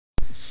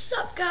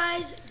up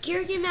guys,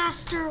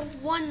 Master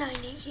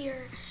 190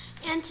 here,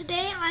 and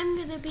today I'm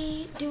going to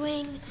be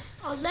doing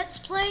a Let's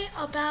Play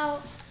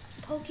about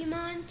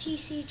Pokemon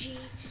TCG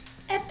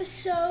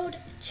Episode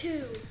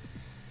 2,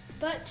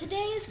 but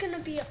today is going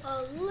to be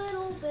a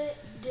little bit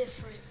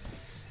different.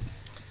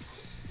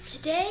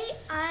 Today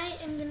I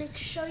am going to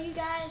show you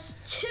guys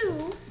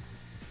two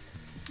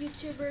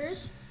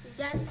YouTubers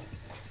that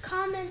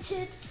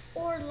commented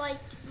or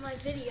liked my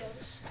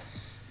videos.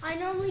 I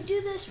normally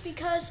do this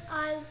because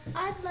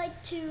I'd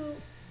like to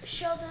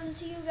show them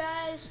to you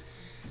guys,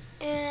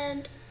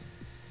 and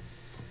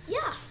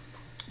yeah.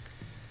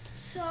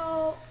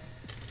 So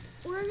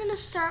we're gonna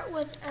start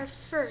with our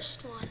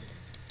first one.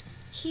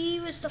 He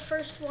was the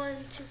first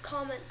one to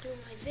comment through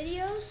my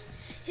videos.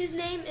 His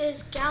name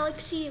is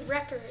Galaxy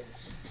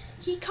Records.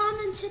 He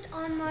commented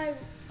on my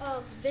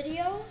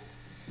video.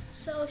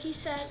 So he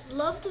said,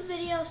 love the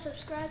video,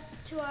 subscribe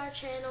to our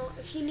channel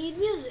if you need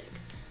music.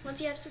 Once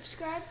you have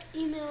subscribed,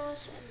 email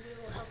us and we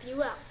will help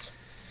you out.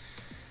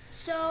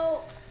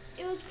 So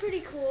it was pretty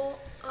cool.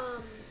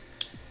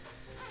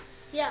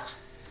 Yeah.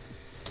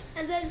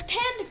 And then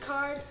Panda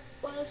Card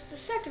was the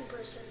second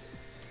person.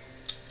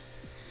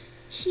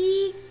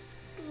 He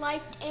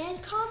liked and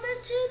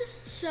commented,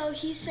 so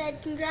he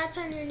said, congrats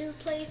on your new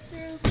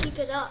playthrough, keep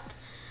it up.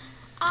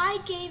 I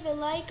gave a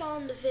like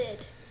on the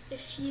vid.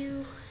 If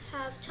you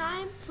have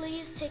time,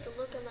 please take a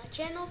look at my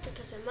channel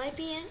because it might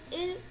be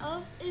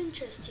of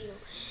interest to you,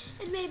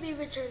 and maybe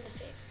return the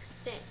favor.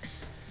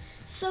 Thanks.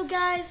 So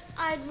guys,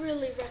 I'd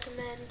really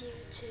recommend you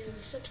to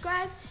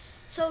subscribe.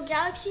 So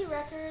Galaxy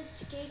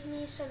Records gave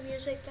me some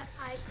music that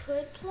I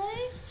could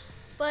play,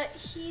 but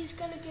he's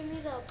gonna give me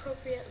the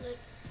appropriate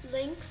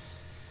links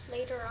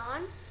later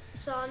on,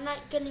 so I'm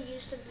not gonna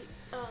use the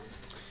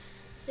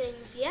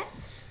things yet.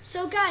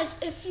 So guys,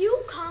 if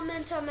you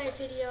comment on my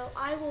video,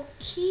 I will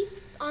keep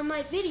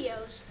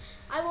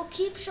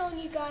showing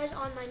you guys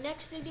on my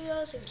next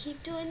videos and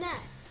keep doing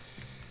that.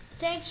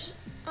 Thanks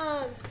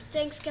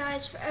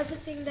guys for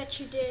everything that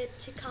you did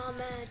to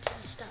comment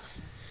and stuff.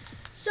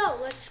 So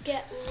let's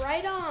get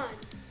right on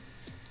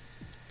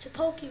to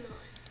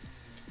Pokemon.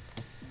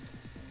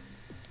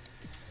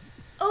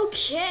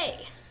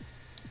 Okay.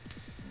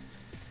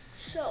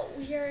 So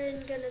we are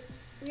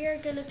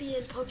gonna be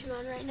in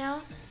Pokemon right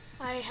now.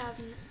 I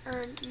haven't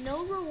earned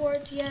no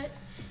rewards yet.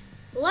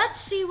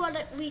 Let's see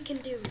what we can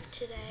do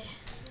today.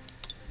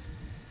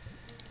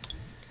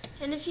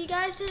 And if you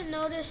guys didn't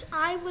notice,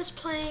 I was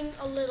playing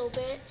a little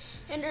bit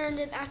and earned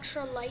an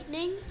extra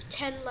lightning,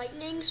 10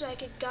 lightning, so I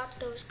could got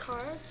those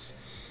cards.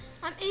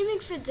 I'm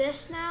aiming for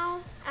this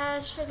now.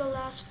 As for the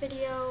last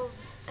video,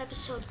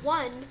 episode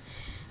 1,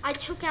 I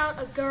took out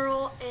a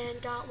girl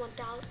and got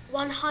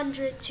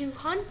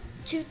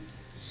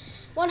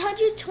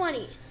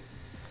 120.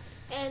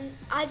 And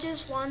I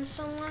just won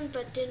someone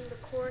but didn't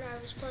record. I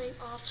was playing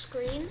off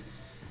screen.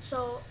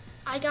 So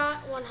I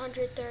got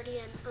 130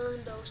 and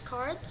earned those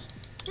cards.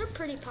 They're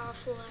pretty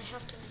powerful, I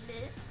have to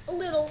admit. A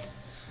little.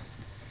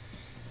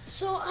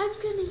 So I'm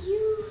gonna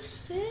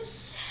use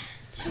this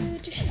to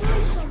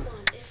destroy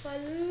someone. If I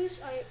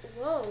lose,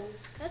 whoa,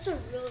 that's a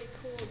really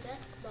cool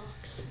deck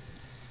box.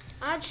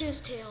 I'd choose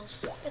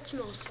Tails. It's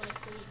most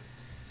likely.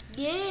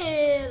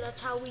 Yeah,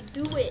 that's how we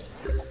do it.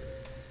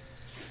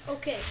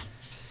 Okay.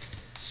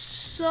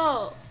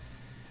 So,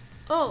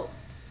 I'm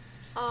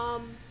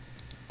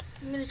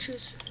gonna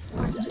choose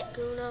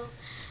Articuno.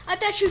 I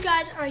bet you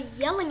guys are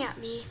yelling at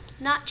me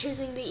not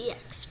choosing the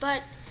EX,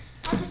 but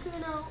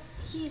Articuno,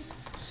 he's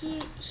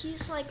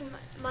like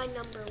my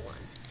number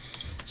one.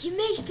 He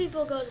makes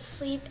people go to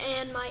sleep,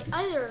 and my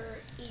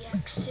other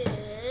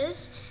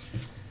EXs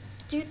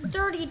do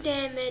 30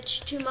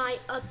 damage to my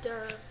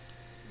other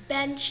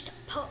benched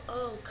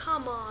oh,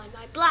 come on,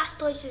 my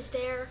Blastoise is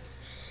there.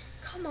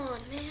 Come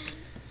on, man.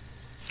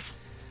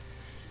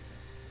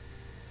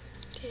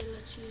 Okay,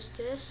 let's use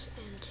this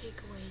and take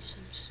away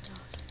some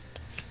stuff.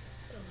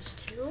 Those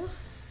two.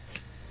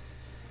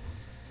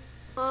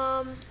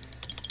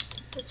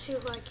 Let's see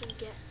who I can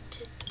get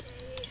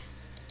today.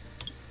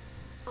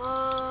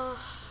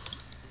 Let's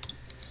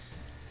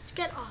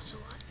get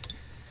Ocelot.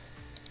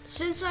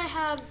 Since I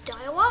have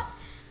Dialot,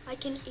 I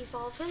can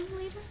evolve him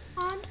later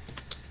on.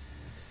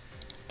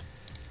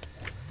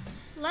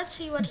 Let's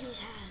see what he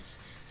has.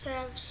 So I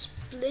have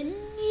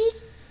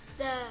Splendid.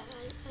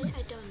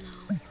 I don't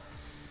know.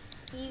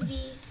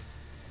 Eevee.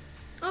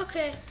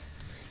 Okay.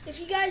 If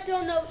you guys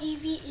don't know,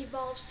 Eevee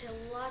evolves to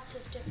lots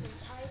of different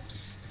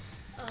types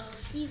of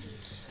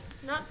Eevees.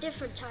 Not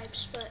different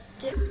types, but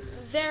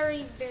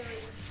very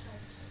various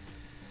types.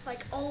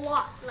 Like a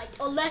lot. Like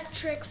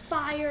electric,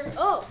 fire.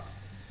 Oh!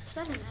 Is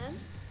that an M?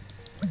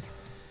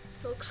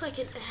 Looks like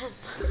an M.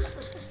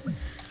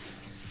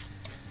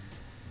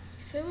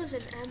 If it was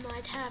an M,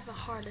 I'd have a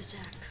heart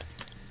attack.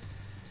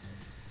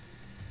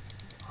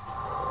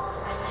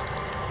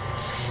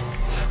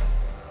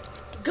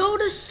 Go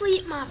to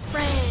sleep, my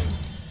friend.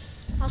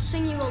 I'll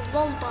sing you a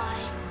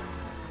lullaby.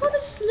 Go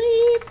to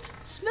sleep.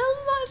 Smell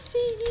my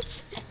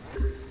feet.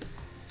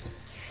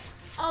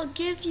 I'll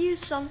give you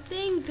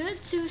something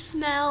good to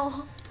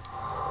smell.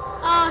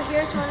 Oh,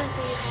 here's one of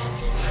the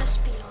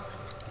Espion.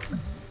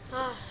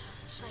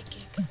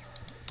 Psychic.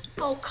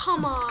 Oh,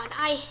 come on.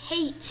 I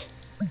hate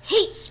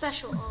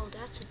special. Oh,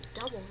 that's a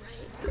double,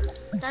 right?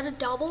 Is that a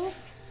double?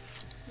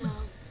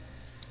 No.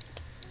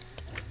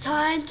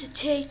 Time to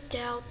take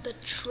out the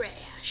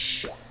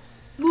trash.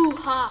 Moo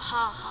ha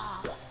ha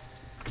ha.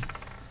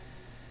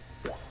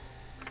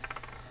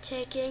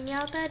 Taking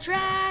out the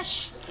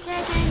trash.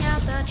 Taking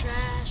out the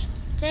trash.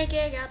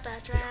 Taking out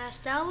the trash.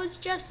 That was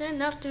just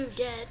enough to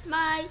get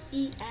my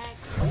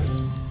EX.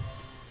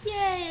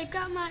 Yay, I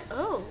got my...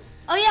 Oh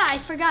yeah, I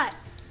forgot.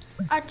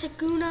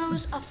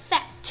 Articuno's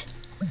effect.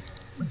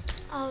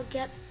 I'll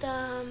get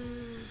the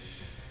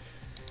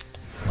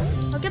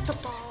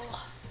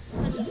ball.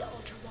 I need the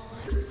Ultra Ball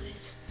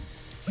anyways.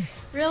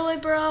 Really,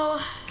 bro?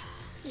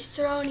 You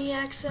throwing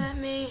EX at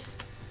me?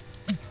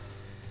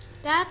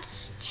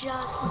 That's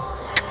just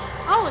sad.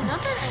 Oh,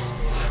 another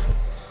Espion.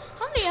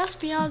 How many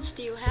Espions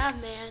do you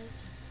have, man?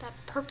 That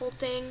purple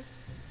thing?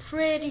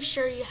 Pretty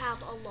sure you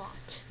have a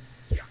lot.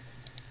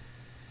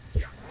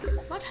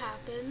 What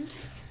happened?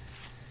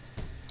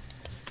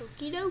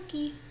 Okie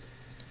dokie.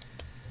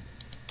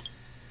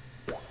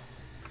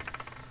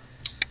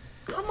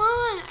 Come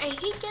on, I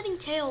hate getting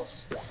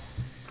tails.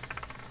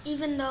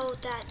 Even though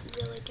that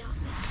really got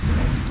me.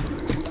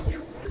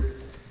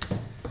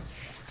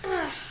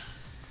 Ugh.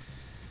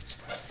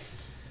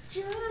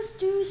 Just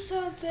do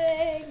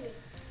something.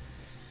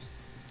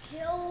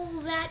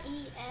 Kill that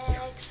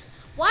EX.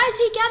 Why is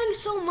he getting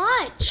so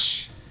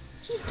much?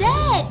 He's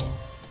dead.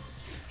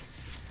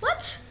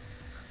 What?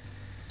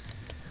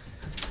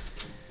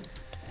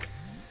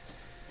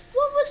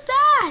 What was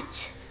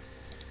that?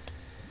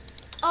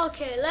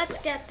 Okay, let's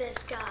get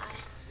this guy.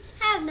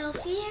 Have no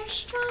fear,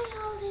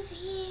 Stronghold is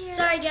here.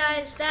 Sorry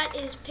guys, that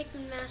is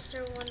Pikmin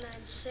Master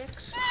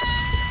 196.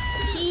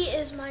 He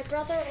is my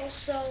brother,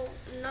 also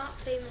not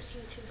famous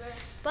YouTuber,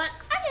 but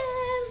I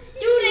am.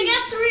 Dude, I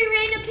got 3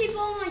 random people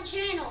on my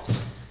channel.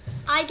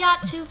 I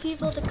got 2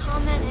 people to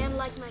comment and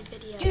like my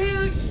video.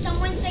 Dude,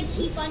 someone said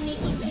keep on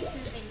making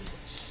Pikmin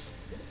videos.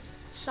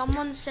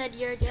 Someone said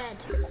you're dead.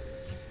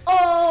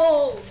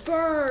 Oh,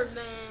 burn,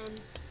 man.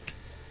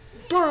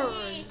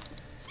 Burn.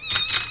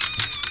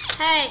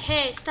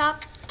 Hey,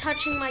 stop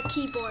touching my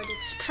keyboard.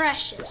 It's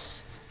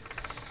precious.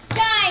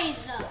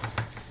 Guys,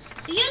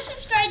 do you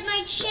subscribe to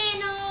my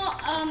channel?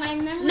 I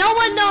remember. No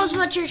one knows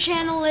what your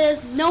channel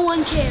is. No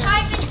one cares.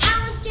 Type in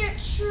Alistair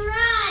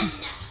Tron.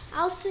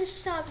 Alistair,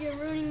 stop. You're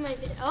ruining my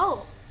video.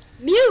 Oh,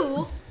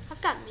 Mew?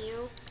 I've got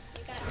Mew.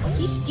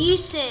 He's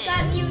decent. You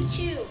got Mew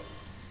too.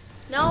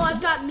 No,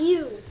 I've got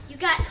Mew. You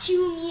got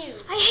 2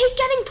 Mews. I hate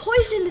getting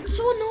poisoned. It's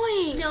so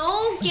annoying.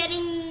 No,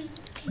 getting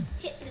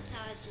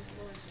hypnotized is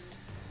worse. Is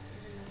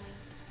annoying.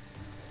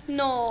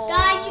 No.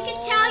 Guys, you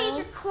can tell he's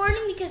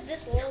recording because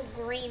this little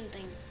green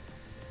thing.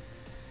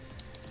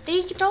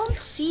 They don't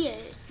see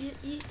it.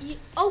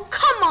 Oh,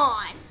 come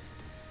on.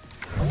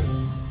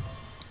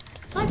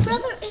 My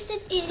brother is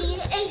an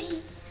idiot,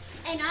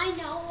 and I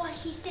know what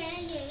he's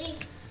saying.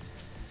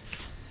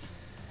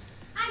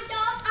 I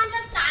don't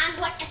understand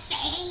what you're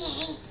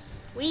saying.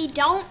 We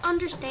don't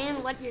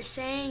understand what you're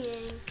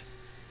saying.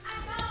 I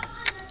don't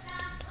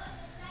understand what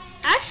you're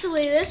saying.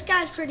 Actually, this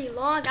guy's pretty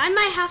long. I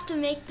might have to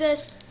make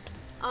this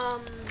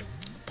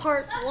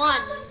part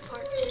 1,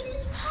 part 2.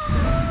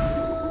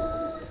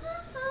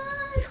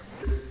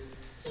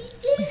 He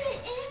did it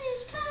in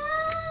his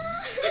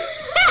paws.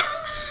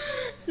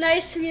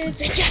 Nice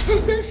music.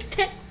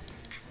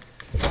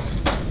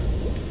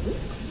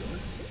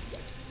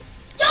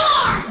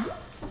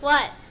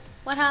 What?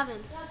 What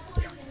happened?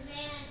 Poison,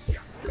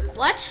 man.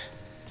 What?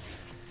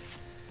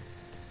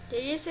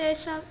 Did you say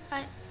something?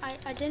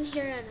 I didn't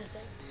hear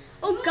anything.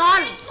 Oh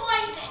God!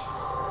 Poison.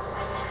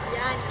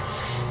 Yeah, I know.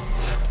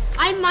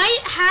 I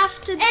might have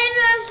to. And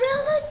my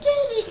brother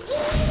did it.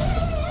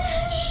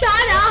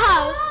 Shut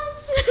up!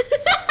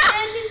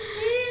 And he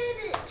did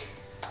it.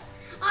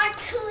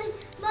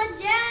 My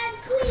dad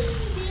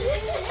cleaned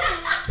it.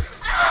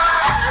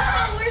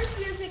 That's the worst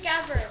music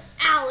ever.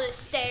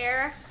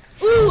 Alistair.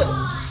 Ooh!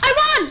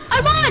 I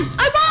won!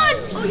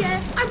 Oh yeah,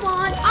 I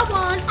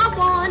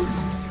won!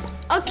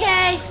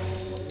 Okay.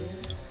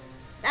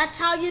 That's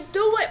how you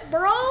do it,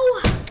 bro.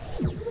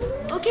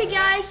 Okay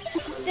guys,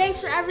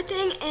 thanks for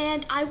everything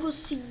and I will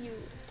see you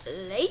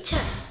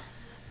later.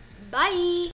 Bye.